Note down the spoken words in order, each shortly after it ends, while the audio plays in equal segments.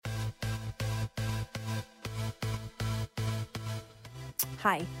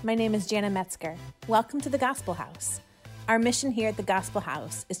Hi, my name is Jana Metzger. Welcome to the Gospel House. Our mission here at the Gospel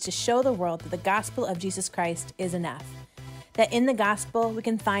House is to show the world that the gospel of Jesus Christ is enough. That in the gospel, we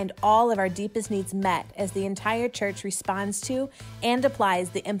can find all of our deepest needs met as the entire church responds to and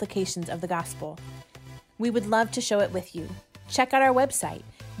applies the implications of the gospel. We would love to show it with you. Check out our website,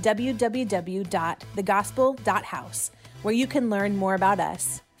 www.thegospel.house, where you can learn more about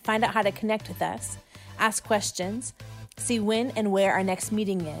us, find out how to connect with us, ask questions, see when and where our next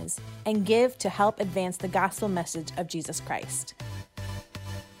meeting is, and give to help advance the gospel message of Jesus Christ.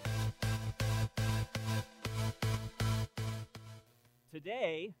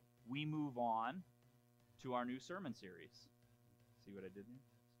 Today, we move on to our new sermon series. See what I did there?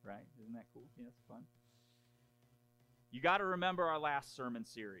 Right? Isn't that cool? Yeah, it's fun. You got to remember our last sermon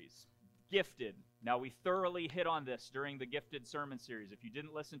series, Gifted. Now, we thoroughly hit on this during the Gifted sermon series. If you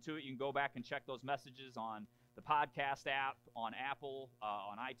didn't listen to it, you can go back and check those messages on the podcast app, on Apple,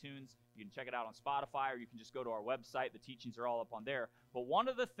 on iTunes. You can check it out on Spotify, or you can just go to our website. The teachings are all up on there. But one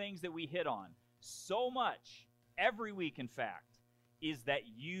of the things that we hit on so much, every week in fact, is that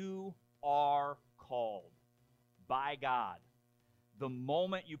you are called by God. The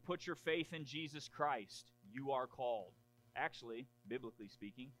moment you put your faith in Jesus Christ, you are called. Actually, biblically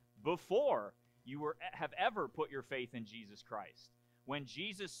speaking, before you have ever put your faith in Jesus Christ. When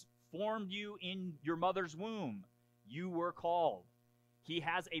Jesus formed you in your mother's womb, you were called. He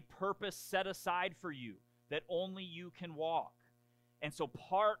has a purpose set aside for you that only you can walk. And so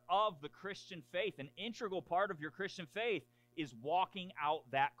part of the Christian faith, an integral part of your Christian faith, is walking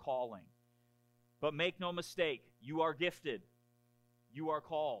out that calling. But make no mistake, you are gifted. You are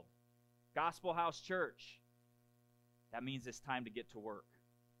called. Gospel House Church, that means it's time to get to work,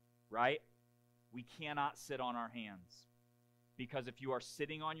 right? We cannot sit on our hands. Because if you are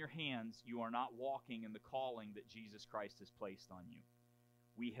sitting on your hands, you are not walking in the calling that Jesus Christ has placed on you.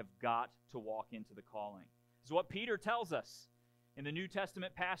 We have got to walk into the calling. This is what Peter tells us in the New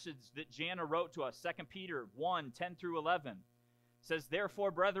Testament passage that Jana wrote to us, 2 Peter 1, 10 through 11. It says,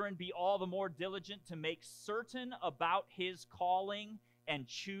 "Therefore, brethren, be all the more diligent to make certain about his calling and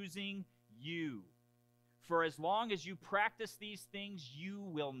choosing you. For as long as you practice these things, you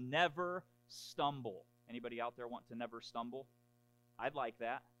will never stumble." Anybody out there want to never stumble? I'd like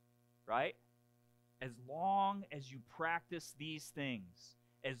that, right? As long as you practice these things,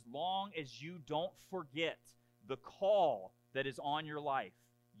 as long as you don't forget the call that is on your life,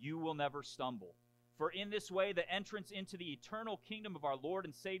 you will never stumble. For in this way, the entrance into the eternal kingdom of our Lord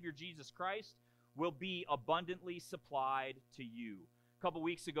and Savior Jesus Christ will be abundantly supplied to you. A couple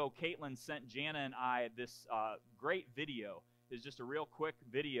weeks ago, Caitlin sent Jana and I this great video. It's just a real quick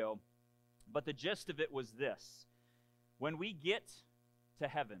video, but the gist of it was this. When we get to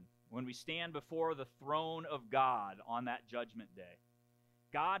heaven, when we stand before the throne of God on that judgment day,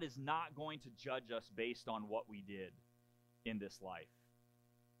 God is not going to judge us based on what we did in this life.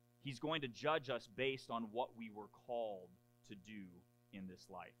 He's going to judge us based on what we were called to do in this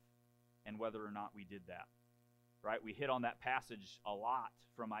life and whether or not we did that, right? We hit on that passage a lot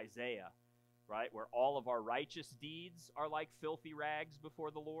from Isaiah, right, where all of our righteous deeds are like filthy rags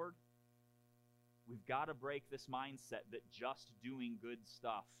before the Lord. We've got to break this mindset that just doing good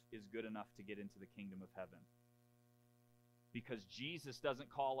stuff is good enough to get into the kingdom of heaven. Because Jesus doesn't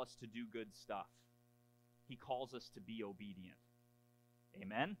call us to do good stuff. He calls us to be obedient.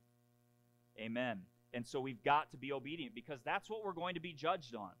 Amen? Amen. And so we've got to be obedient because that's what we're going to be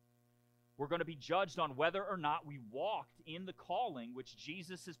judged on. We're going to be judged on whether or not we walked in the calling which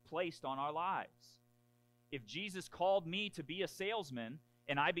Jesus has placed on our lives. If Jesus called me to be a salesman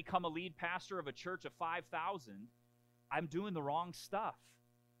and I become a lead pastor of a church of 5,000, I'm doing the wrong stuff.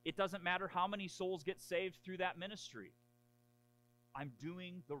 It doesn't matter how many souls get saved through that ministry. I'm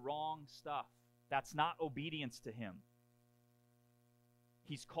doing the wrong stuff. That's not obedience to him.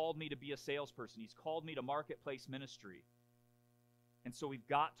 He's called me to be a salesperson. He's called me to marketplace ministry. And so we've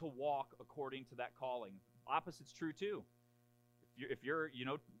got to walk according to that calling. Opposite's true too. If you're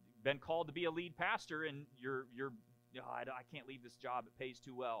been called to be a lead pastor and I can't leave this job, it pays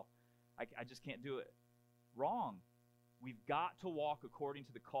too well, I just can't do it. Wrong. We've got to walk according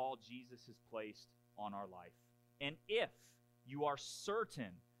to the call Jesus has placed on our life. And if you are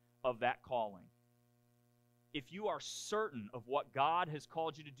certain of that calling, if you are certain of what God has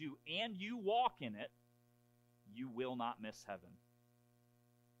called you to do and you walk in it, you will not miss heaven.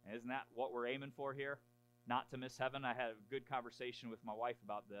 And isn't that what we're aiming for here? Not to miss heaven. I had a good conversation with my wife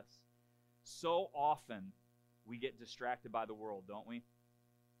about this. So often we get distracted by the world, don't we?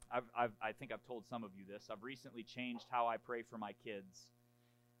 I think I've told some of you this. I've recently changed how I pray for my kids.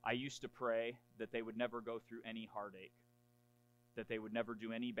 I used to pray that they would never go through any heartache. that they would never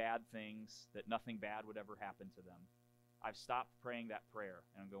do any bad things, that nothing bad would ever happen to them. I've stopped praying that prayer,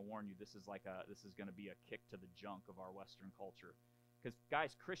 and I'm going to warn you, this is going to be a kick to the junk of our Western culture. Because,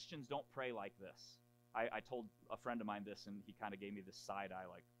 guys, Christians don't pray like this. I told a friend of mine this, and he kind of gave me this side eye,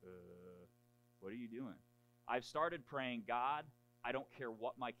 like, what are you doing? I've started praying, God, I don't care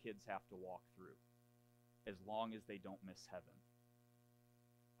what my kids have to walk through, as long as they don't miss heaven.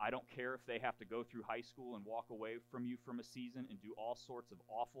 I don't care if they have to go through high school and walk away from you from a season and do all sorts of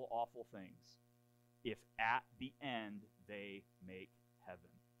awful, awful things, if at the end they make heaven.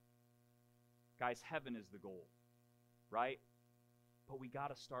 Guys, heaven is the goal, right? But we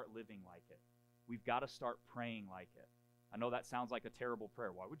got to start living like it. We've got to start praying like it. I know that sounds like a terrible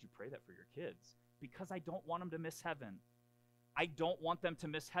prayer. Why would you pray that for your kids? Because I don't want them to miss heaven. I don't want them to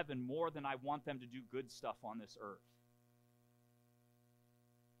miss heaven more than I want them to do good stuff on this earth.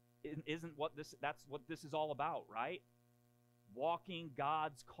 That's what this is all about, right? Walking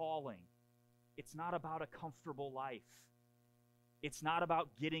God's calling. It's not about a comfortable life. It's not about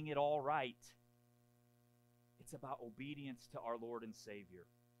getting it all right. It's about obedience to our Lord and Savior.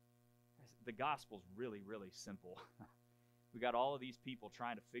 The gospel's really, really simple. We got all of these people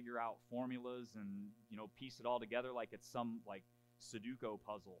trying to figure out formulas and, piece it all together like it's some Sudoku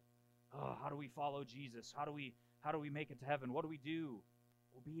puzzle. Oh, how do we follow Jesus? How do we make it to heaven? What do we do?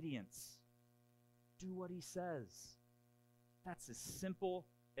 Obedience. Do what he says. That's as simple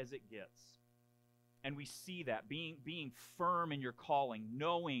as it gets. And we see that being firm in your calling,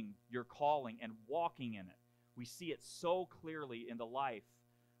 knowing your calling and walking in it. We see it so clearly in the life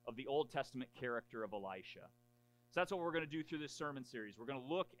of the Old Testament character of Elisha. So that's what we're going to do through this sermon series. We're going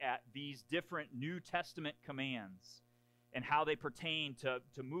to look at these different New Testament commands and how they pertain to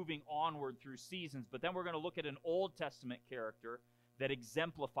moving onward through seasons. But then we're going to look at an Old Testament character that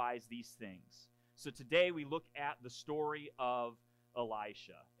exemplifies these things. So today we look at the story of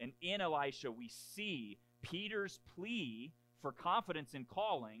Elisha. And in Elisha we see Peter's plea for confidence in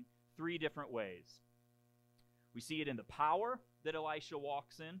calling three different ways. We see it in the power that Elisha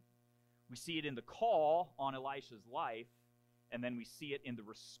walks in. We see it in the call on Elisha's life. And then we see it in the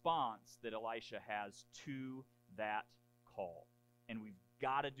response that Elisha has to that call. And we've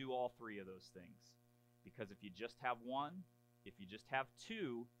got to do all three of those things. Because if you just have one, if you just have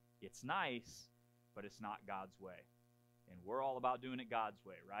two, it's nice, but it's not God's way. And we're all about doing it God's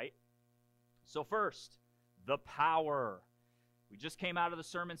way, right? So first, the power. We just came out of the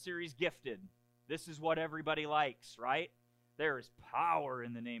sermon series, Gifted. This is what everybody likes, right? There is power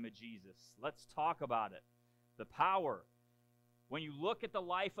in the name of Jesus. Let's talk about it. The power. When you look at the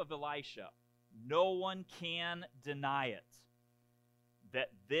life of Elisha, no one can deny it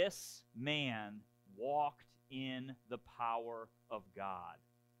that this man walked in the power of God,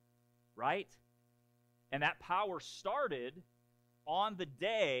 right? And that power started on the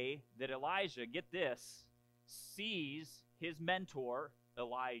day that Elijah, get this, sees his mentor,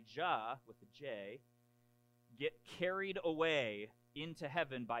 Elijah, with a J, get carried away into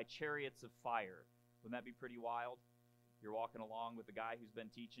heaven by chariots of fire. Wouldn't that be pretty wild? You're walking along with the guy who's been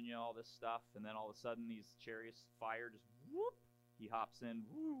teaching you all this stuff, and then all of a sudden these chariots of fire just whoop, he hops in,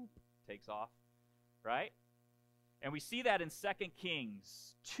 whoop, takes off, right? And we see that in 2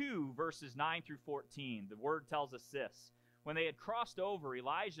 Kings 2, verses 9 through 14. The word tells us this. When they had crossed over,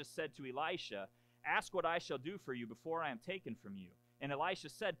 Elijah said to Elisha, "Ask what I shall do for you before I am taken from you." And Elisha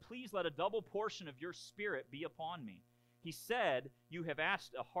said, "Please let a double portion of your spirit be upon me." He said, "You have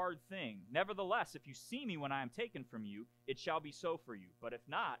asked a hard thing. Nevertheless, if you see me when I am taken from you, it shall be so for you. But if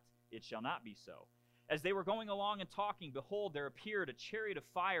not, it shall not be so." As they were going along and talking, behold, there appeared a chariot of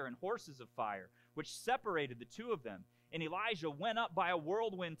fire and horses of fire, which separated the two of them. And Elijah went up by a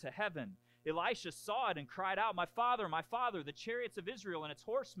whirlwind to heaven. Elisha saw it and cried out, my father, the chariots of Israel and its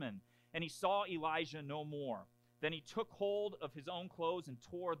horsemen." And he saw Elijah no more. Then he took hold of his own clothes and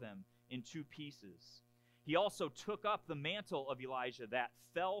tore them in two pieces. He also took up the mantle of Elijah that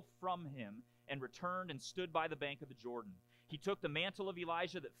fell from him and returned and stood by the bank of the Jordan. He took the mantle of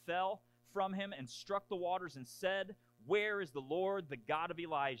Elijah that fell from him and struck the waters and said, "Where is the Lord, the God of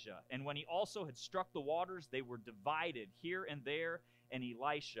Elijah?" And when he also had struck the waters, they were divided here and there, and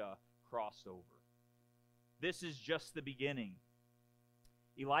Elisha crossed over. This is just the beginning.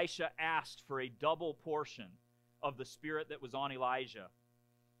 Elisha asked for a double portion of the spirit that was on Elijah.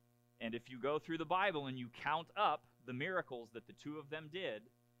 And if you go through the Bible and you count up the miracles that the two of them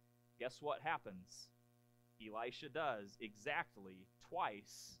did, guess what happens? Elisha does exactly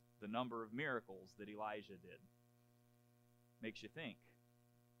twice the number of miracles that Elijah did. Makes you think,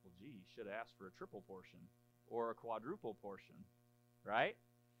 well, gee, you should have asked for a triple portion or a quadruple portion, right?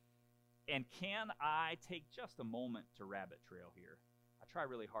 And can I take just a moment to rabbit trail here? I try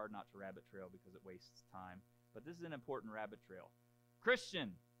really hard not to rabbit trail because it wastes time, but this is an important rabbit trail.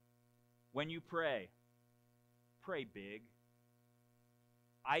 Christian, when you pray big.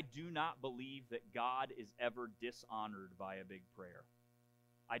 I do not believe that God is ever dishonored by a big prayer.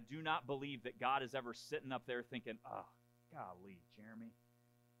 I do not believe that God is ever sitting up there thinking, oh, golly, Jeremy.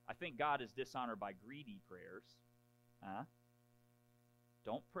 I think God is dishonored by greedy prayers.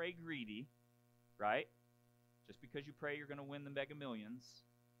 Don't pray greedy, right? Just because you pray you're going to win the Mega Millions,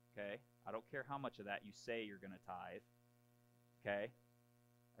 okay? I don't care how much of that you say you're going to tithe, okay?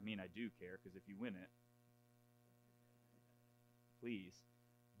 I mean, I do care, because if you win it, please.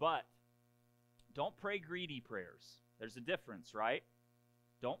 But don't pray greedy prayers. There's a difference, right?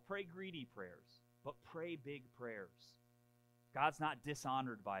 Don't pray greedy prayers, but pray big prayers. God's not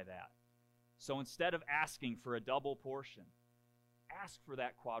dishonored by that. So instead of asking for a double portion, ask for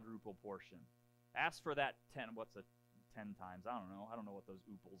that quadruple portion. Ask for that 10, what's a 10 times? I don't know. I don't know what those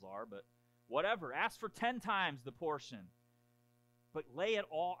ooples are, but whatever. Ask for 10 times the portion. But lay it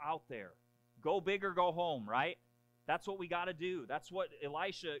all out there. Go big or go home, right? That's what we got to do. That's what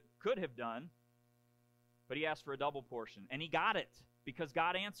Elisha could have done. But he asked for a double portion. And he got it because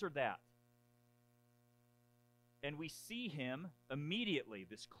God answered that. And we see him immediately,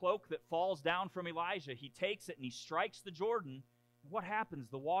 this cloak that falls down from Elijah, he takes it and he strikes the Jordan. And what happens?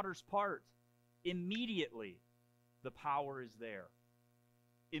 The waters part. Immediately, the power is there.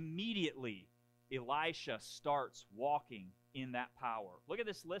 Immediately, Elisha starts walking in that power. Look at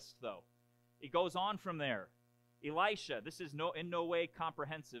this list, though. It goes on from there. Elisha, this is in no way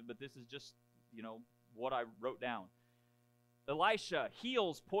comprehensive, but this is just, what I wrote down. Elisha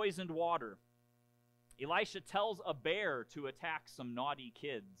heals poisoned water. Elisha tells a bear to attack some naughty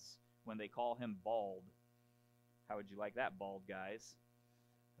kids when they call him bald. How would you like that, bald guys?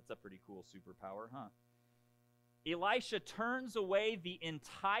 That's a pretty cool superpower, huh? Elisha turns away the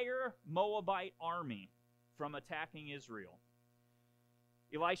entire Moabite army from attacking Israel.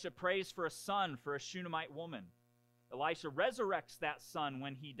 Elisha prays for a son for a Shunammite woman. Elisha resurrects that son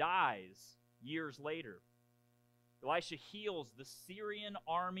when he dies years later. Elisha heals the Syrian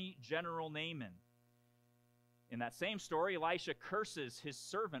army general Naaman. In that same story, Elisha curses his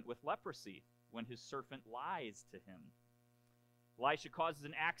servant with leprosy when his servant lies to him. Elisha causes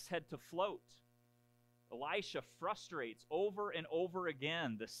an axe head to float. Elisha frustrates over and over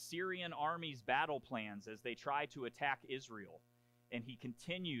again the Syrian army's battle plans as they try to attack Israel. And he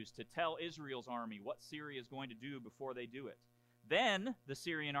continues to tell Israel's army what Syria is going to do before they do it. Then the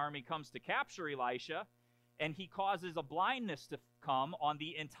Syrian army comes to capture Elisha, and he causes a blindness to come on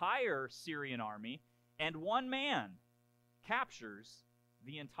the entire Syrian army, and one man captures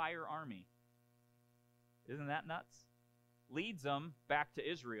the entire army. Isn't that nuts? Leads them back to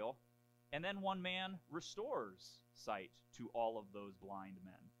Israel, and then one man restores sight to all of those blind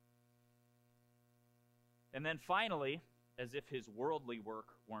men. And then finally, as if his worldly work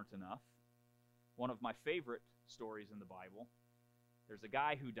weren't enough, one of my favorite stories in the Bible, there's a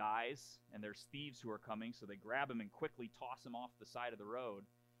guy who dies, and there's thieves who are coming, so they grab him and quickly toss him off the side of the road,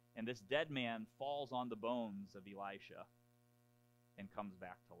 and this dead man falls on the bones of Elisha and comes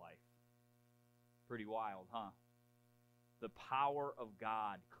back to life. Pretty wild, huh? The power of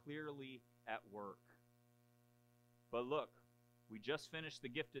God clearly at work. But look, we just finished the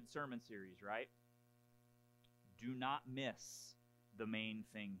gifted sermon series, right? Do not miss the main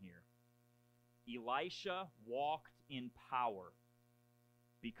thing here. Elisha walked in power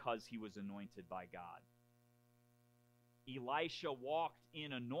because he was anointed by God. Elisha walked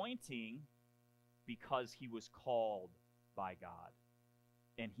in anointing because he was called by God.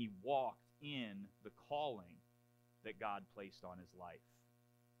 And he walked in the calling that God placed on his life.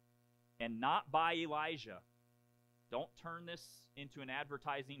 And not by Elijah. Don't turn this into an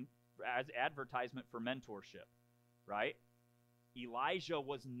advertisement for mentorship, right? Elijah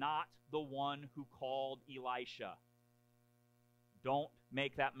was not the one who called Elisha. Don't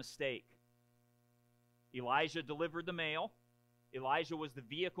make that mistake. Elijah delivered the mail. Elijah was the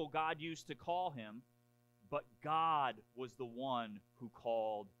vehicle God used to call him, but God was the one who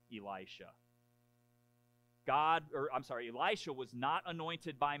called Elisha. Elisha was not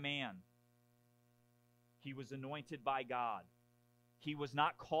anointed by man. He was anointed by God. He was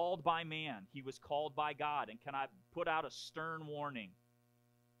not called by man. He was called by God. And can I put out a stern warning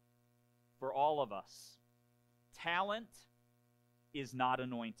for all of us? Talent is not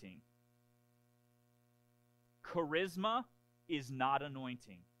anointing. Charisma is not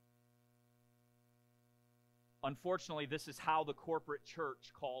anointing. Unfortunately, this is how the corporate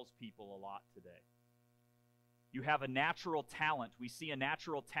church calls people a lot today. You have a natural talent. We see a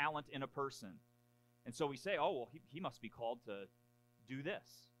natural talent in a person. And so we say, oh, well, he must be called to do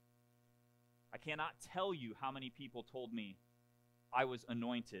this. I cannot tell you how many people told me I was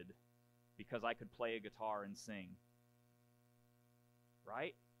anointed because I could play a guitar and sing.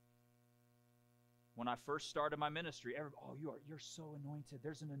 Right? When I first started my ministry, you're so anointed.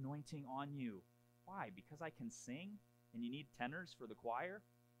 There's an anointing on you. Why? Because I can sing and you need tenors for the choir?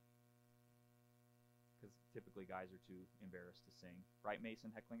 Because typically guys are too embarrassed to sing. Right,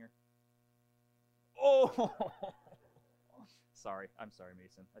 Mason Hecklinger? Oh! Sorry. I'm sorry,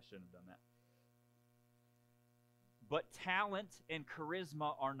 Mason. I shouldn't have done that. But talent and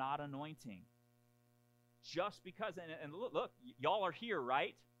charisma are not anointing. Just because, and look, y'all are here,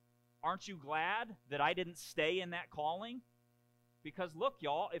 right? Aren't you glad that I didn't stay in that calling? Because look,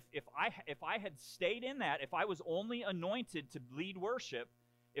 y'all, if I had stayed in that, if I was only anointed to lead worship,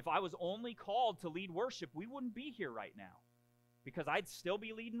 if I was only called to lead worship, we wouldn't be here right now. Because I'd still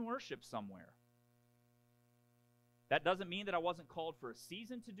be leading worship somewhere. That doesn't mean that I wasn't called for a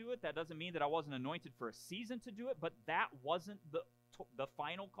season to do it. That doesn't mean that I wasn't anointed for a season to do it. But that wasn't the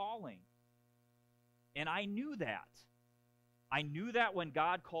final calling. And I knew that. I knew that when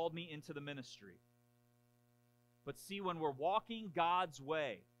God called me into the ministry. But see, when we're walking God's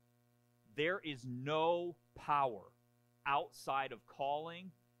way, there is no power outside of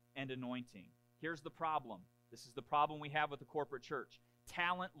calling and anointing. Here's the problem. This is the problem we have with the corporate church.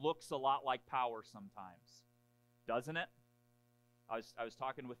 Talent looks a lot like power sometimes. Doesn't it? I was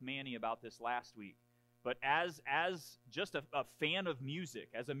talking with Manny about this last week. But as just a fan of music,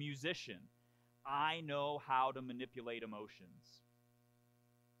 as a musician, I know how to manipulate emotions.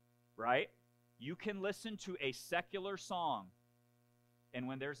 Right? You can listen to a secular song, and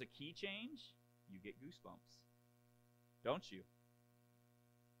when there's a key change, you get goosebumps. Don't you?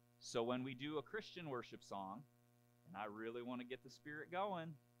 So when we do a Christian worship song, and I really want to get the spirit going,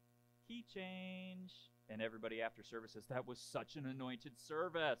 key change. And everybody after service says, that was such an anointed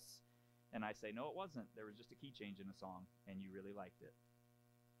service. And I say, no, it wasn't. There was just a key change in the song, and you really liked it.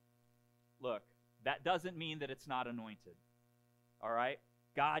 Look, that doesn't mean that it's not anointed. All right?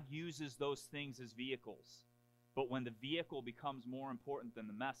 God uses those things as vehicles. But when the vehicle becomes more important than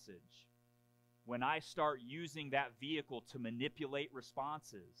the message, when I start using that vehicle to manipulate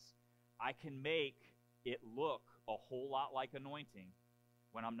responses, I can make it look a whole lot like anointing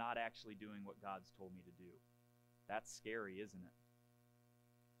when I'm not actually doing what God's told me to do. That's scary, isn't it?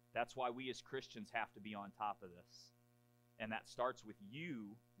 That's why we as Christians have to be on top of this. And that starts with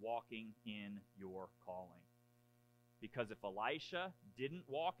you walking in your calling. Because if Elisha didn't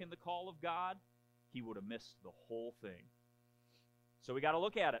walk in the call of God, he would have missed the whole thing. So we got to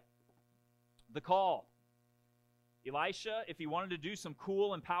look at it. The call. Elisha, if he wanted to do some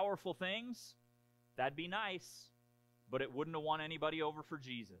cool and powerful things, that'd be nice, but it wouldn't have won anybody over for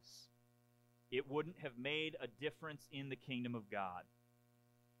Jesus. It wouldn't have made a difference in the kingdom of God.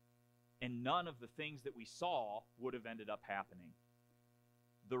 And none of the things that we saw would have ended up happening.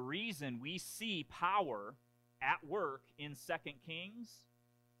 The reason we see power at work in 2 Kings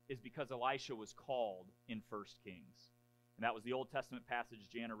is because Elisha was called in 1 Kings. And that was the Old Testament passage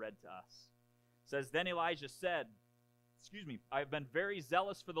Jana read to us. It says, then Elijah said, I have been very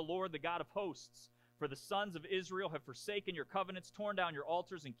zealous for the Lord, the God of hosts. For the sons of Israel have forsaken your covenants, torn down your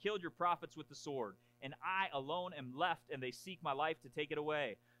altars, and killed your prophets with the sword. And I alone am left, and they seek my life to take it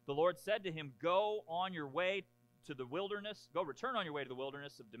away. The Lord said to him, Go on your way to the wilderness. Go, return on your way to the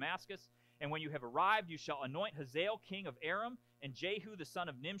wilderness of Damascus. And when you have arrived, you shall anoint Hazael king of Aram, and Jehu the son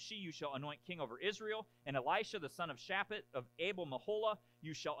of Nimshi you shall anoint king over Israel, and Elisha the son of Shaphat of Abel-Meholah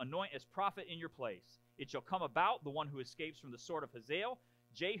you shall anoint as prophet in your place. It shall come about, the one who escapes from the sword of Hazael,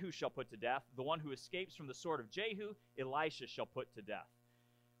 Jehu shall put to death. The one who escapes from the sword of Jehu, Elisha shall put to death.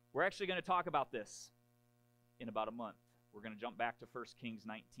 We're actually going to talk about this in about a month. We're going to jump back to 1 Kings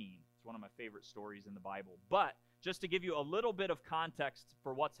 19. It's one of my favorite stories in the Bible. But just to give you a little bit of context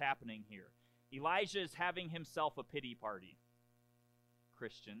for what's happening here, Elijah is having himself a pity party.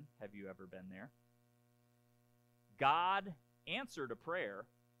 Christian, have you ever been there? God answered a prayer,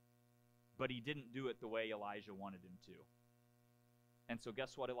 but he didn't do it the way Elijah wanted him to. And so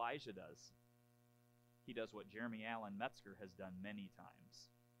guess what Elijah does? He does what Jeremy Allen Metzger has done many times.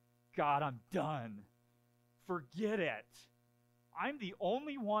 God, I'm done. Forget it. I'm the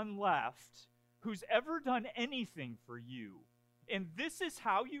only one left who's ever done anything for you. And this is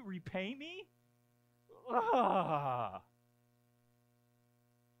how you repay me? Ugh.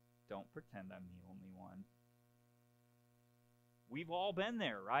 Don't pretend I'm the only one. We've all been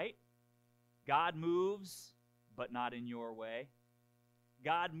there, right? God moves, but not in your way.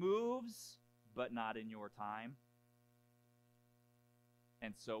 God moves, but not in your time.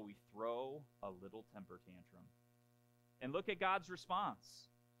 And so we throw a little temper tantrum. And look at God's response.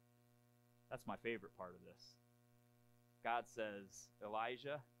 That's my favorite part of this. God says,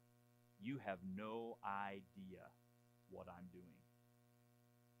 Elijah, you have no idea what I'm doing.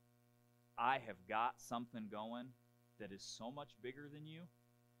 I have got something going that is so much bigger than you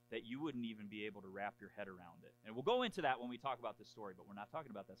that you wouldn't even be able to wrap your head around it. And we'll go into that when we talk about this story, but we're not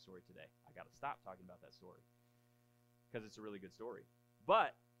talking about that story today. I got to stop talking about that story because it's a really good story.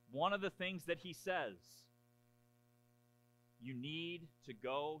 But one of the things that he says, you need to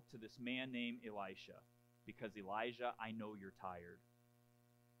go to this man named Elisha, because Elijah, I know you're tired.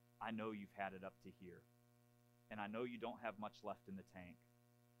 I know you've had it up to here. And I know you don't have much left in the tank.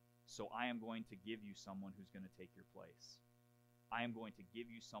 So I am going to give you someone who's going to take your place. I am going to give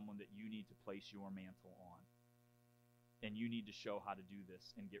you someone that you need to place your mantle on. And you need to show how to do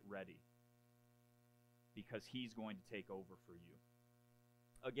this and get ready, because he's going to take over for you.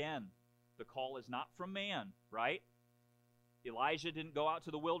 Again, the call is not from man, right? Elijah didn't go out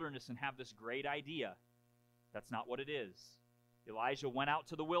to the wilderness and have this great idea. That's not what it is. Elijah went out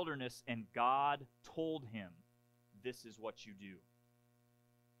to the wilderness and God told him, this is what you do.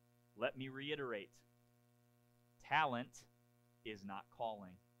 Let me reiterate. Talent is not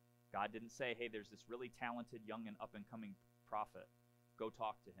calling. God didn't say, hey, there's this really talented young and up-and-coming prophet. Go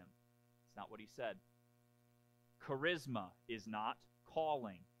talk to him. It's not what he said. Charisma is not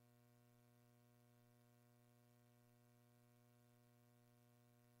calling.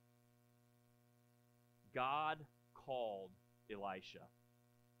 God called Elisha.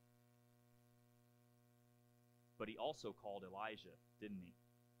 But he also called Elijah, didn't he?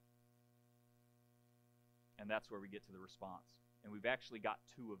 And that's where we get to the response. And we've actually got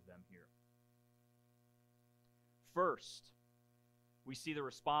two of them here. First, we see the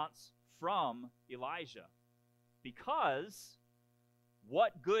response from Elijah. Because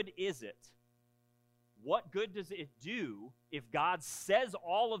what good is it? What good does it do if God says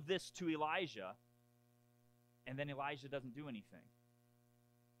all of this to Elijah and then Elijah doesn't do anything?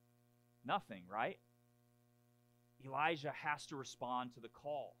 Nothing, right? Elijah has to respond to the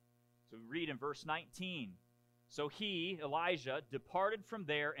call. So we read in verse 19. So he, Elijah, departed from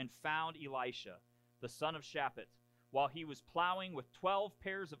there and found Elisha, the son of Shaphat, while he was plowing with 12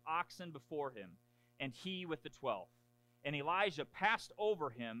 pairs of oxen before him, and he with the 12th. And Elijah passed over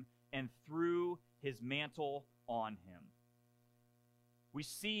him and threw his mantle on him. We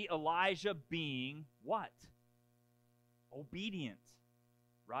see Elijah being what? Obedient,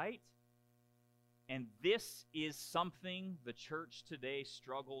 right? And this is something the church today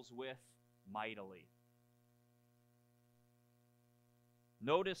struggles with mightily.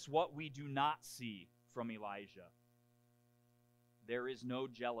 Notice what we do not see from Elijah. There is no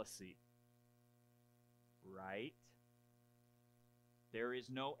jealousy, right? There is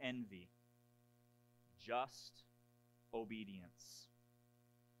no envy, just obedience.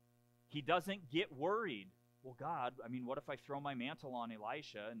 He doesn't get worried. Well, God, what if I throw my mantle on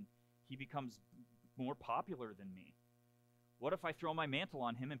Elisha and he becomes more popular than me? What if I throw my mantle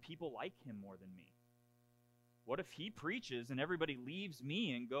on him and people like him more than me? What if he preaches and everybody leaves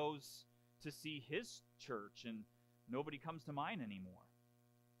me and goes to see his church and nobody comes to mine anymore?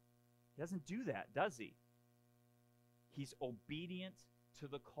 He doesn't do that, does he? He's obedient to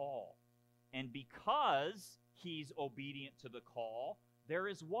the call. And because he's obedient to the call, there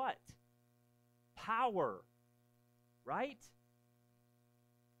is what? Power, right?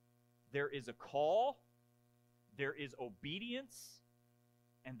 There is a call, there is obedience,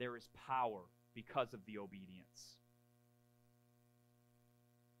 and there is power because of the obedience.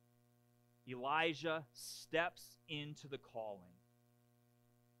 Elijah steps into the calling.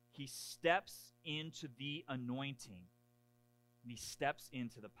 He steps into the anointing. And he steps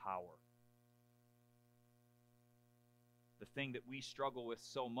into the power. The thing that we struggle with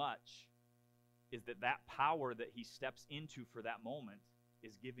so much is that power that he steps into for that moment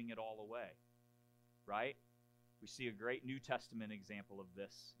is giving it all away, right? We see a great New Testament example of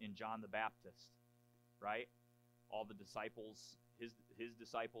this in John the Baptist, right? All the disciples, his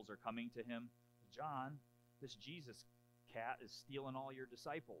disciples are coming to him. John, this Jesus cat is stealing all your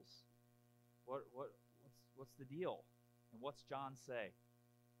disciples. What's the deal? And what's John say?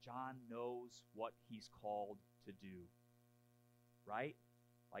 John knows what he's called to do, right?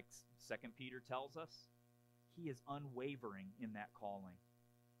 Like 2 Peter tells us, he is unwavering in that calling.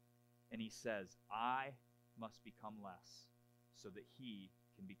 And he says, I must become less so that he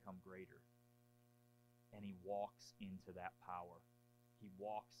can become greater. And he walks into that power. He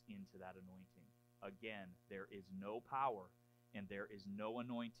walks into that anointing. Again, there is no power and there is no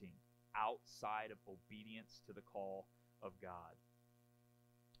anointing outside of obedience to the call of God.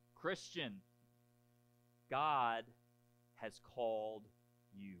 Christian, God has called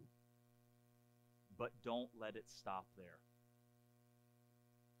you, but don't let it stop there.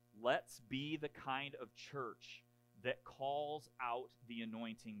 Let's be the kind of church that calls out the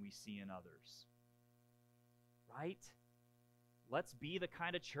anointing we see in others. Right? Let's be the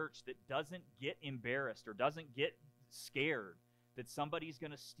kind of church that doesn't get embarrassed or doesn't get scared that somebody's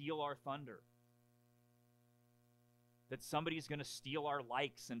going to steal our thunder, that somebody's going to steal our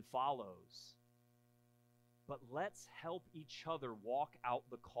likes and follows. But let's help each other walk out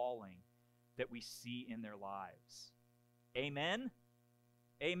the calling that we see in their lives. Amen?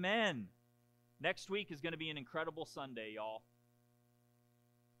 Amen. Next week is going to be an incredible Sunday, y'all.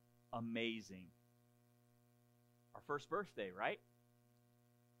 Amazing. Our first birthday, right?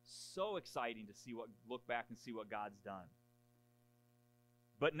 So exciting to look back and see what God's done.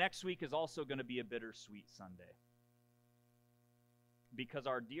 But next week is also going to be a bittersweet Sunday, because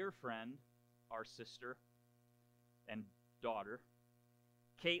our dear friend, our sister and daughter,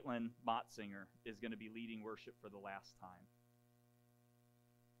 Caitlin Motzinger, is going to be leading worship for the last time.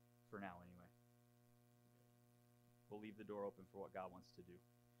 For now, anyway. We'll leave the door open for what God wants to do.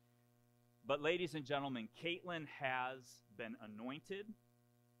 But ladies and gentlemen, Caitlin has been anointed,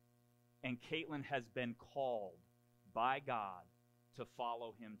 and Caitlin has been called by God to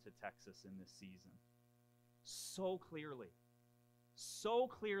follow him to Texas in this season. So clearly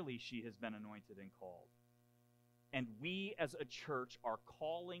she has been anointed and called. And we as a church are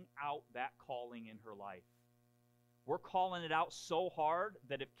calling out that calling in her life. We're calling it out so hard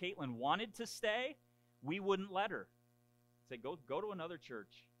that if Caitlin wanted to stay, we wouldn't let her. Say, go to another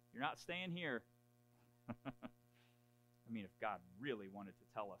church. You're not staying here. I mean, if God really wanted to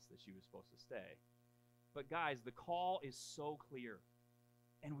tell us that she was supposed to stay. But guys, the call is so clear.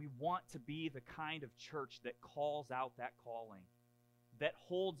 And we want to be the kind of church that calls out that calling, that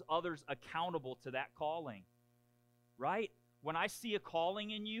holds others accountable to that calling. Right? When I see a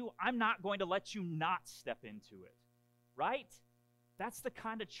calling in you, I'm not going to let you not step into it. Right? That's the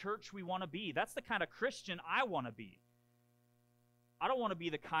kind of church we want to be. That's the kind of Christian I want to be. I don't want to be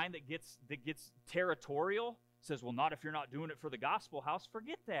the kind that gets territorial, says, well, not if you're not doing it for the gospel house.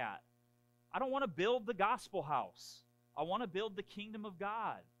 Forget that. I don't want to build the gospel house. I want to build the kingdom of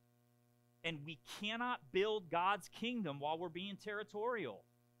God. And we cannot build God's kingdom while we're being territorial.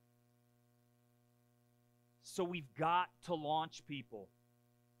 So we've got to launch people.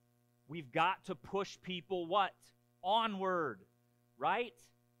 We've got to push people what? Onward, right?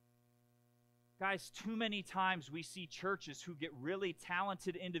 Guys, too many times we see churches who get really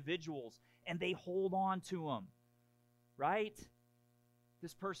talented individuals and they hold on to them, right?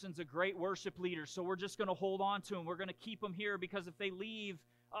 This person's a great worship leader, so we're just going to hold on to him. We're going to keep them here because if they leave,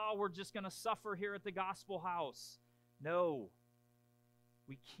 we're just going to suffer here at the gospel house. No,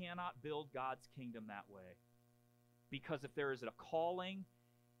 we cannot build God's kingdom that way. Because if there is a calling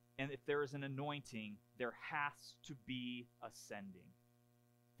and if there is an anointing, there has to be ascending.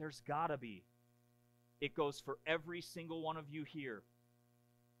 There's got to be. It goes for every single one of you here.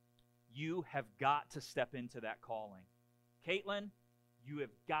 You have got to step into that calling. Caitlin, you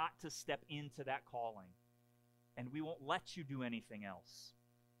have got to step into that calling. And we won't let you do anything else.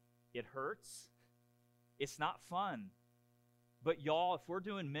 It hurts. It's not fun. But y'all, if we're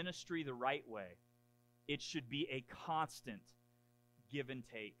doing ministry the right way, it should be a constant give and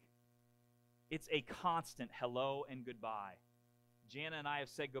take. It's a constant hello and goodbye. Jana and I have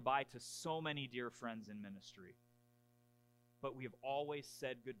said goodbye to so many dear friends in ministry. But we have always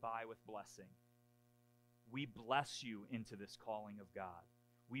said goodbye with blessing. We bless you into this calling of God.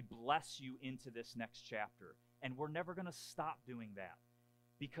 We bless you into this next chapter. And we're never going to stop doing that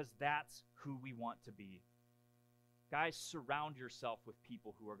because that's who we want to be. Guys, surround yourself with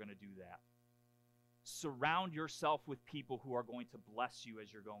people who are going to do that. Surround yourself with people who are going to bless you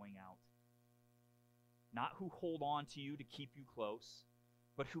as you're going out. Not who hold on to you to keep you close,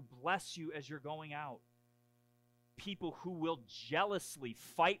 but who bless you as you're going out. People who will jealously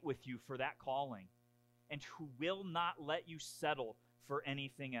fight with you for that calling and who will not let you settle for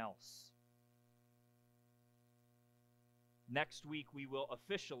anything else. Next week, we will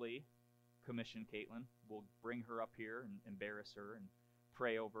officially commission Caitlin. We'll bring her up here and embarrass her and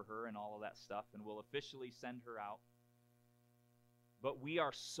pray over her and all of that stuff, and we'll officially send her out. But we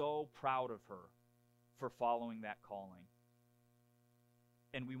are so proud of her for following that calling.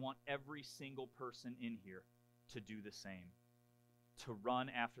 And we want every single person in here to do the same, to run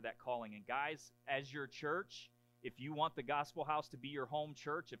after that calling. And guys, as your church, if you want the Gospel House to be your home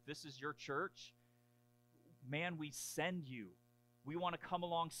church, if this is your church, man, we send you. We want to come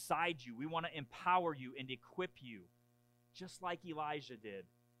alongside you. We want to empower you and equip you, just like Elijah did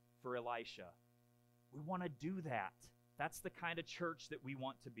for Elisha. We want to do that. That's the kind of church that we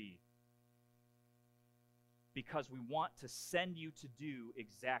want to be, because we want to send you to do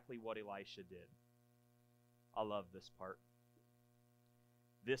exactly what Elisha did. I love this part.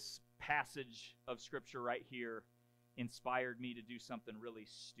 This passage of Scripture right here inspired me to do something really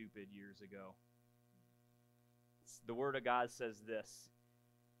stupid years ago. The Word of God says this.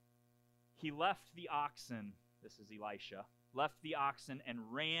 He left the oxen, this is Elisha, left the oxen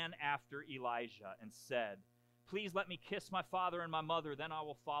and ran after Elijah and said, "Please let me kiss my father and my mother, then I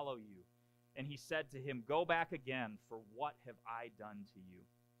will follow you." And he said to him, "Go back again, for what have I done to you?"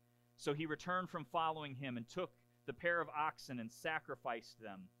 So he returned from following him and took the pair of oxen and sacrificed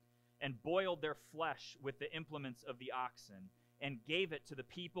them and boiled their flesh with the implements of the oxen and gave it to the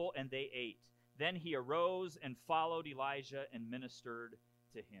people, and they ate. Then he arose and followed Elijah and ministered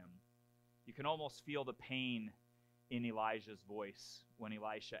to him. You can almost feel the pain in Elijah's voice when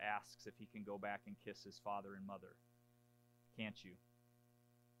Elisha asks if he can go back and kiss his father and mother. Can't you?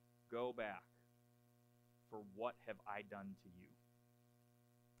 Go back. For what have I done to you?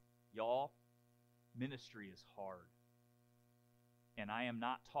 Y'all, ministry is hard. And I am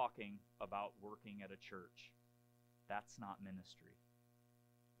not talking about working at a church. That's not ministry.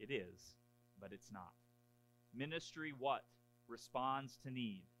 It is, but it's not. Ministry what? Responds to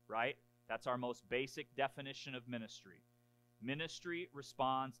need, right? That's our most basic definition of ministry. Ministry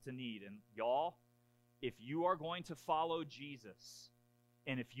responds to need. And y'all, if you are going to follow Jesus,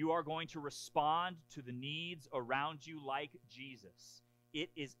 and if you are going to respond to the needs around you like Jesus, it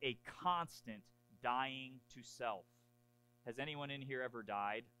is a constant dying to self. Has anyone in here ever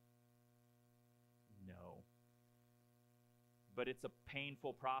died? No. But it's a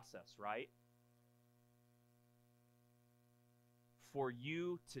painful process, right? For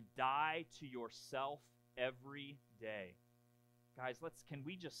you to die to yourself every day. Guys, can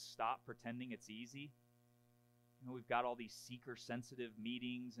we just stop pretending it's easy? You know, we've got all these seeker-sensitive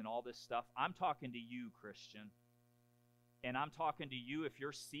meetings and all this stuff. I'm talking to you, Christian. And I'm talking to you, if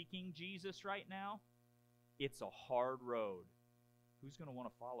you're seeking Jesus right now, it's a hard road. Who's going to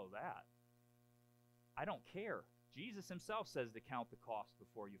want to follow that? I don't care. Jesus himself says to count the cost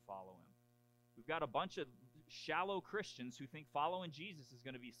before you follow him. We've got a bunch of shallow Christians who think following Jesus is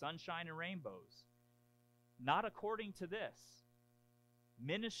going to be sunshine and rainbows. Not according to this.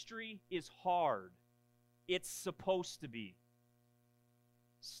 Ministry is hard. It's supposed to be.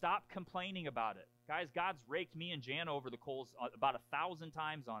 Stop complaining about it. Guys, God's raked me and Jana over the coals about 1,000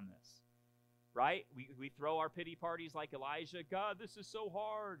 times on this. Right? We throw our pity parties like Elijah. God, this is so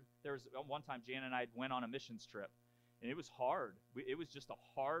hard. There was one time Jana and I went on a missions trip, and it was hard. It was just a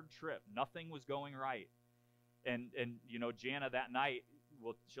hard trip. Nothing was going right. And you know, Jana that night,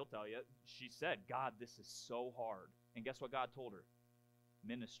 well, she'll tell you, she said, God, this is so hard. And guess what God told her?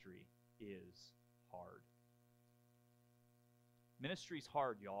 Ministry is hard. Ministry's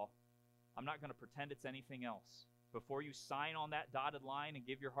hard, y'all. I'm not going to pretend it's anything else. Before you sign on that dotted line and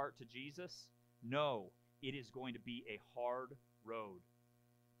give your heart to Jesus, no, it is going to be a hard road,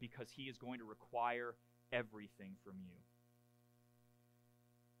 because he is going to require everything from you.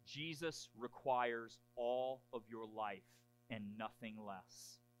 Jesus requires all of your life and nothing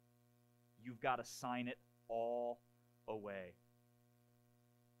less. You've got to sign it all away.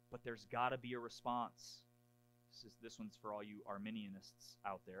 But there's got to be a response. This one's for all you Arminianists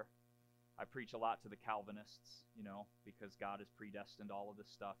out there. I preach a lot to the Calvinists, you know, because God has predestined all of this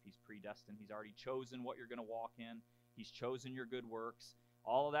stuff. He's predestined. He's already chosen what you're going to walk in. He's chosen your good works,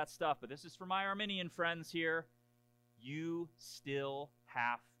 all of that stuff. But this is for my Arminian friends here. You still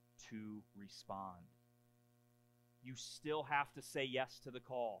have to respond. You still have to say yes to the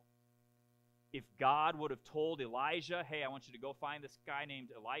call. If God would have told Elijah, hey, I want you to go find this guy named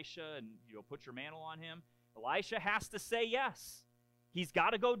Elisha and put your mantle on him, Elisha has to say yes. He's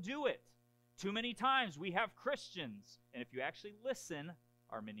got to go do it. Too many times we have Christians, and if you actually listen,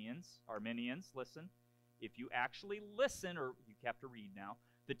 Arminians, listen. If you actually listen, or you have to read now,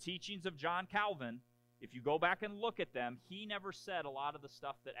 the teachings of John Calvin, if you go back and look at them, he never said a lot of the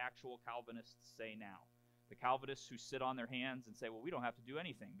stuff that actual Calvinists say now. The Calvinists who sit on their hands and say, well, we don't have to do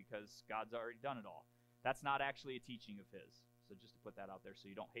anything because God's already done it all. That's not actually a teaching of his. So just to put that out there so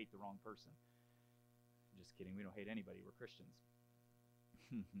you don't hate the wrong person. Just kidding. We don't hate anybody. We're Christians.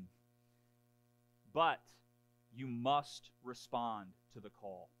 But you must respond to the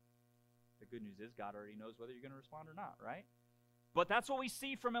call. The good news is God already knows whether you're going to respond or not, right? But that's what we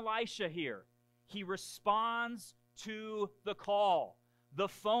see from Elisha here. He responds to the call. The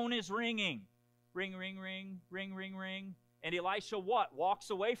phone is ringing. Ring, ring, ring, ring, ring, ring. And Elisha what? Walks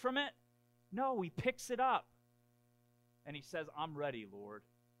away from it? No, he picks it up. And he says, I'm ready, Lord.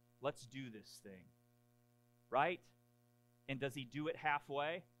 Let's do this thing. Right? And does he do it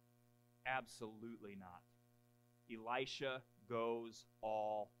halfway? Absolutely not. Elisha goes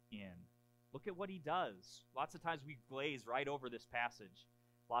all in. Look at what he does. Lots of times we glaze right over this passage.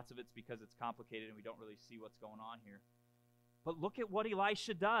 Lots of it's because it's complicated and we don't really see what's going on here. But look at what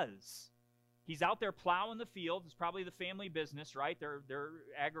Elisha does. He's out there plowing the field. It's probably the family business, right? They're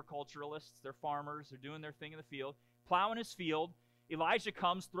agriculturalists. They're farmers. They're doing their thing in the field. Plowing his field. Elijah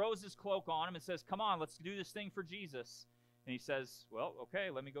comes, throws his cloak on him, and says, come on, let's do this thing for Jesus. And he says, well, okay,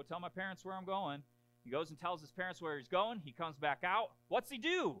 let me go tell my parents where I'm going. He goes and tells his parents where he's going. He comes back out. What's he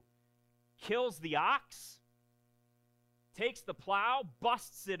do? Kills the ox, takes the plow,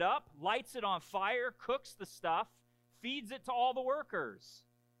 busts it up, lights it on fire, cooks the stuff, feeds it to all the workers.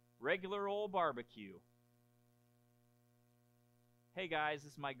 Regular old barbecue. Hey guys,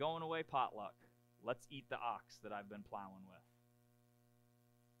 this is my going away potluck. Let's eat the ox that I've been plowing with.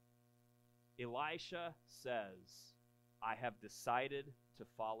 Elisha says, I have decided to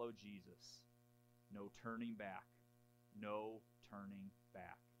follow Jesus. No turning back. No turning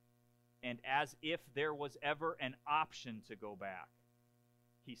back. And as if there was ever an option to go back,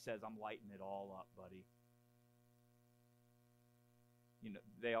 he says, I'm lighting it all up, buddy. You know,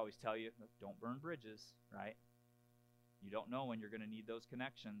 they always tell you, don't burn bridges, right? You don't know when you're going to need those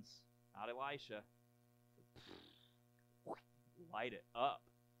connections. Not Elisha. Light it up.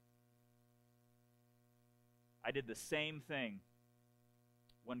 I did the same thing.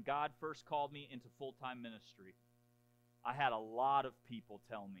 When God first called me into full-time ministry, I had a lot of people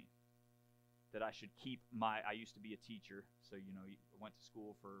tell me that I should keep I used to be a teacher, so, you know, I went to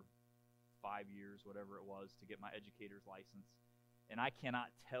school for 5 years, whatever it was, to get my educator's license. And I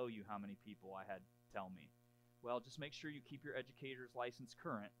cannot tell you how many people I had tell me, well, just make sure you keep your educator's license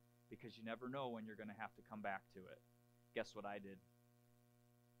current because you never know when you're going to have to come back to it. Guess what I did?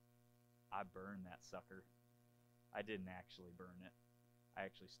 I burned that sucker. I didn't actually burn it. I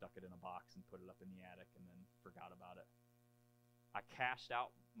actually stuck it in a box and put it up in the attic and then forgot about it. I cashed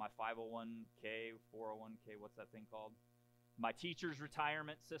out my 501k, 401k, what's that thing called? My teacher's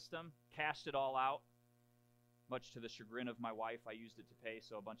retirement system, cashed it all out. Much to the chagrin of my wife, I used it to pay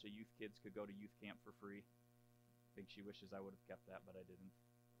so a bunch of youth kids could go to youth camp for free. I think she wishes I would have kept that, but I didn't.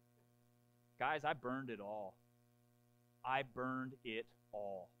 Guys, I burned it all. I burned it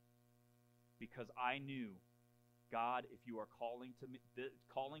all. Because I knew, God, if you are calling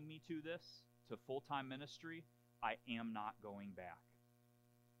me to this, to full-time ministry, I am not going back.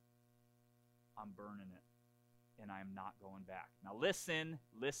 I'm burning it, and I am not going back. Now listen,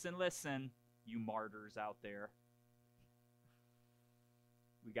 you martyrs out there.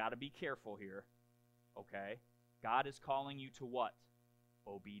 We got to be careful here, okay? God is calling you to what?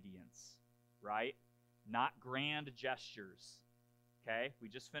 Obedience, right? Not grand gestures, okay? We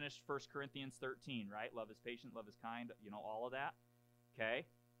just finished 1 Corinthians 13, right? Love is patient, love is kind, you know, all of that, okay?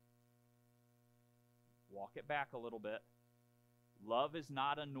 Walk it back a little bit. Love is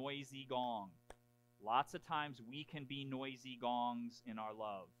not a noisy gong. Lots of times we can be noisy gongs in our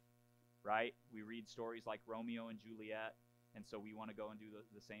love, right? We read stories like Romeo and Juliet, and so we want to go and do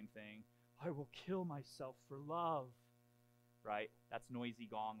the same thing. I will kill myself for love, right? That's noisy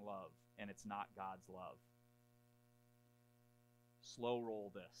gong love, and it's not God's love. Slow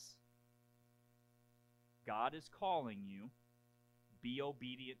roll this. God is calling you. Be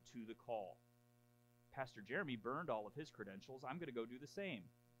obedient to the call. Pastor Jeremy burned all of his credentials. I'm going to go do the same.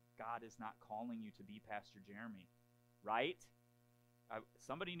 God is not calling you to be Pastor Jeremy, right?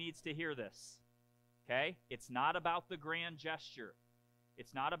 Somebody needs to hear this, okay? It's not about the grand gesture.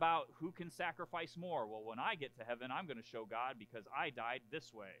 It's not about who can sacrifice more. Well, when I get to heaven, I'm going to show God because I died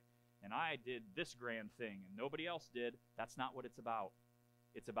this way, and I did this grand thing, and nobody else did. That's not what it's about.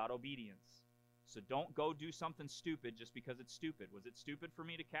 It's about obedience. So don't go do something stupid just because it's stupid. Was it stupid for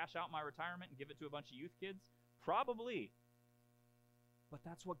me to cash out my retirement and give it to a bunch of youth kids? Probably. But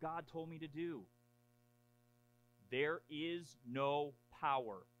that's what God told me to do. There is no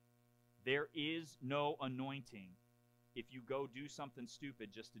power. There is no anointing if you go do something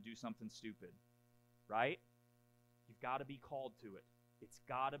stupid just to do something stupid. Right? You've got to be called to it. It's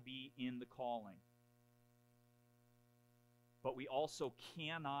got to be in the calling. But we also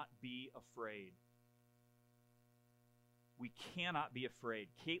cannot be afraid. We cannot be afraid.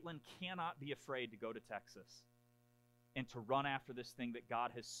 Caitlin cannot be afraid to go to Texas and to run after this thing that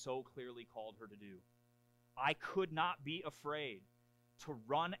God has so clearly called her to do. I could not be afraid to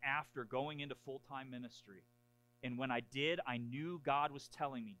run after going into full-time ministry. And when I did, I knew God was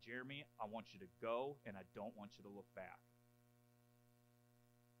telling me, Jeremy, I want you to go, and I don't want you to look back.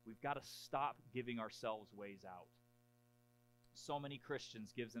 We've got to stop giving ourselves ways out. So many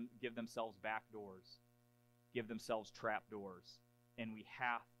Christians give themselves back doors, give themselves trap doors, and we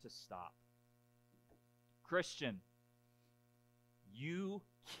have to stop. Christian, you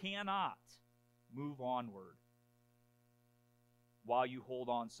cannot move onward while you hold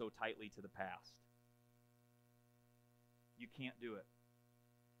on so tightly to the past. You can't do it.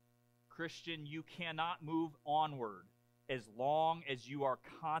 Christian, you cannot move onward as long as you are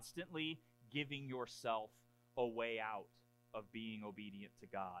constantly giving yourself a way out of being obedient to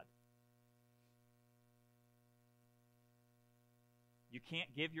God. You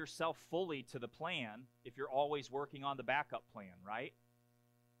can't give yourself fully to the plan if you're always working on the backup plan, right?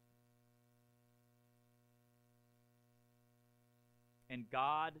 And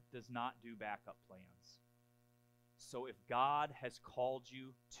God does not do backup plans. So if God has called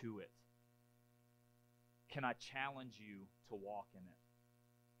you to it, can I challenge you to walk in it?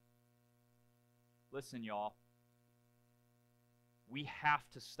 Listen, y'all. We have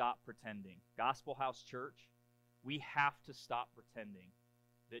to stop pretending. Gospel House Church, we have to stop pretending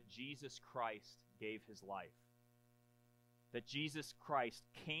that Jesus Christ gave his life. That Jesus Christ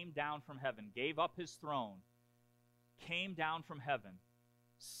came down from heaven, gave up his throne, came down from heaven,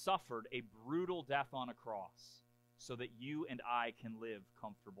 suffered a brutal death on a cross so that you and I can live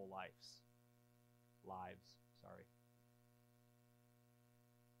comfortable lives.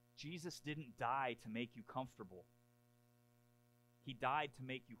 Jesus didn't die to make you comfortable. He died to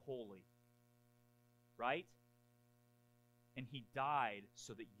make you holy. Right? And he died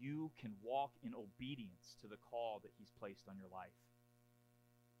so that you can walk in obedience to the call that he's placed on your life.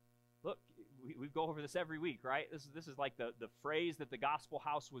 Look, we go over this every week, right? This is like the phrase that the Gospel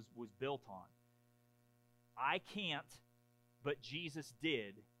House was built on. I can't, but Jesus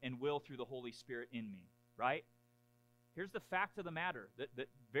did and will through the Holy Spirit in me, right? Here's the fact of the matter, that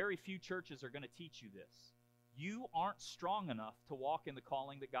very few churches are going to teach you this. You aren't strong enough to walk in the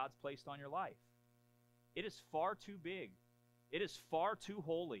calling that God's placed on your life. It is far too big. It is far too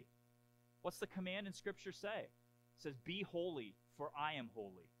holy. What's the command in Scripture say? It says, be holy, for I am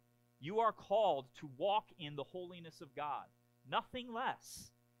holy. You are called to walk in the holiness of God. Nothing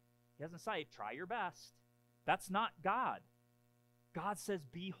less. He doesn't say, try your best. That's not God. God says,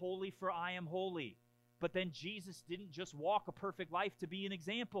 be holy, for I am holy. But then Jesus didn't just walk a perfect life to be an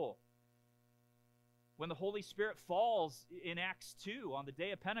example. When the Holy Spirit falls in Acts 2 on the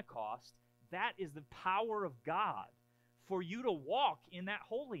day of Pentecost, that is the power of God for you to walk in that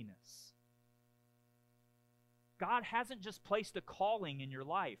holiness. God hasn't just placed a calling in your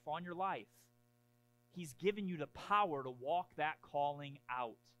life, on your life. He's given you the power to walk that calling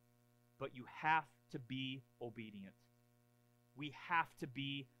out. But you have to be obedient. We have to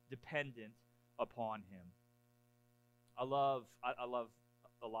be dependent upon him. I love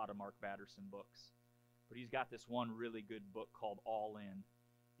a lot of Mark Batterson books, but he's got this one really good book called All In.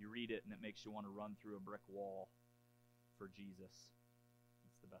 You read it and it makes you want to run through a brick wall for Jesus.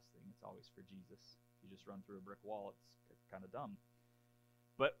 It's the best thing. It's always for Jesus. If you just run through a brick wall, it's kind of dumb.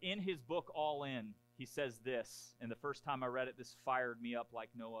 But in his book All In, he says this, and the first time I read it, this fired me up like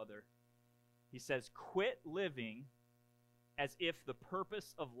no other. He says, quit living as if the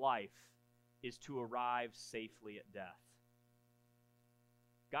purpose of life is to arrive safely at death.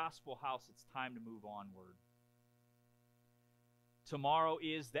 Gospel House, it's time to move onward. Tomorrow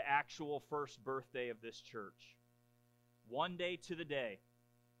is the actual first birthday of this church. One day to the day,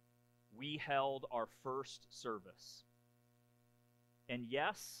 we held our first service. And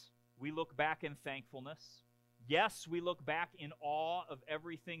yes, we look back in thankfulness. Yes, we look back in awe of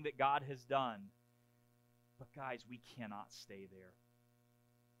everything that God has done. But guys, we cannot stay there.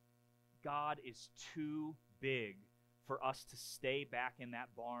 God is too big for us to stay back in that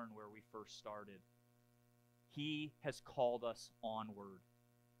barn where we first started. He has called us onward.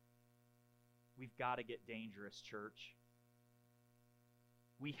 We've got to get dangerous, church.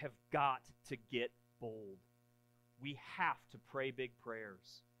 We have got to get bold. We have to pray big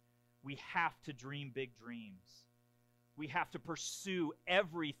prayers. We have to dream big dreams. We have to pursue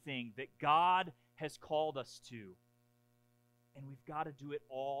everything that God has called us to. And we've got to do it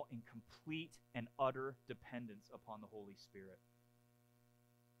all in complete and utter dependence upon the Holy Spirit.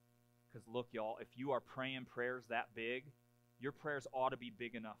 Because look, y'all, if you are praying prayers that big, your prayers ought to be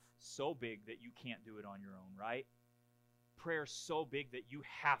big enough, so big that you can't do it on your own, right? Prayers so big that you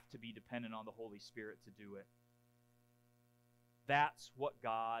have to be dependent on the Holy Spirit to do it. That's what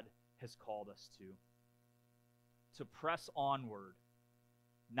God has called us to press onward,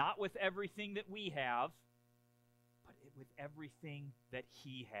 not with everything that we have, but with everything that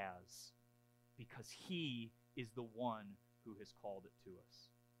he has, because he is the one who has called it to us.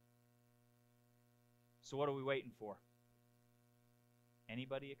 So what are we waiting for?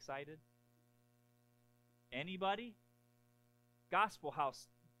 Anybody excited? Anybody? Gospel House,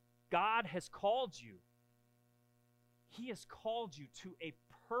 God has called you. He has called you to a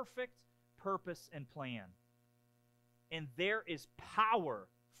perfect purpose and plan. And there is power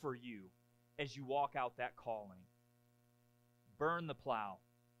for you as you walk out that calling. Burn the plow.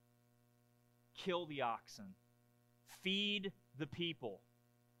 Kill the oxen. Feed the people.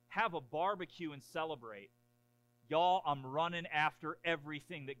 Have a barbecue and celebrate. Y'all, I'm running after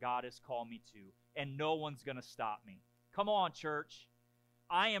everything that God has called me to, and no one's going to stop me. Come on, church.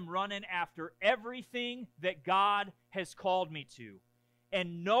 I am running after everything that God has called me to,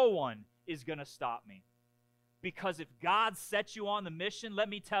 and no one is going to stop me. Because if God sets you on the mission, let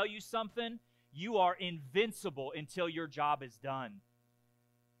me tell you something, you are invincible until your job is done.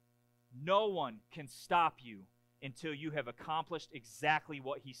 No one can stop you until you have accomplished exactly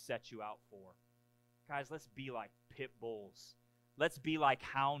what He set you out for. Guys, let's be like pit bulls. Let's be like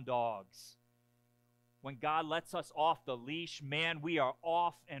hound dogs. When God lets us off the leash, man, we are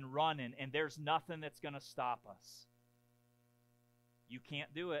off and running, and there's nothing that's going to stop us. You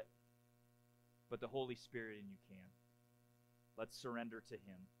can't do it, but the Holy Spirit in you can. Let's surrender to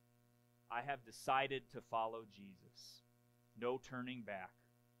Him. I have decided to follow Jesus. No turning back.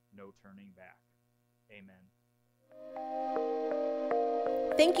 No turning back. Amen.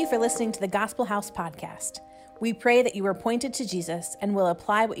 Thank you for listening to the Gospel House podcast. We pray that you are pointed to Jesus and will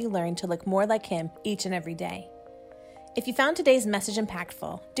apply what you learned to look more like Him each and every day. If you found today's message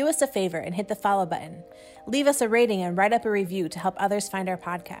impactful, do us a favor and hit the follow button. Leave us a rating and write up a review to help others find our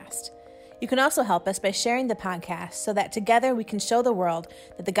podcast. You can also help us by sharing the podcast so that together we can show the world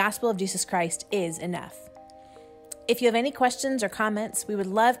that the gospel of Jesus Christ is enough. If you have any questions or comments, we would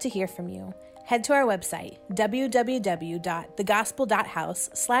love to hear from you. Head to our website,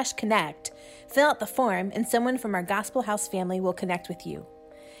 www.thegospel.house/connect, fill out the form, and someone from our Gospel House family will connect with you.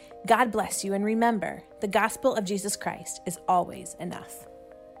 God bless you, and remember, the gospel of Jesus Christ is always enough.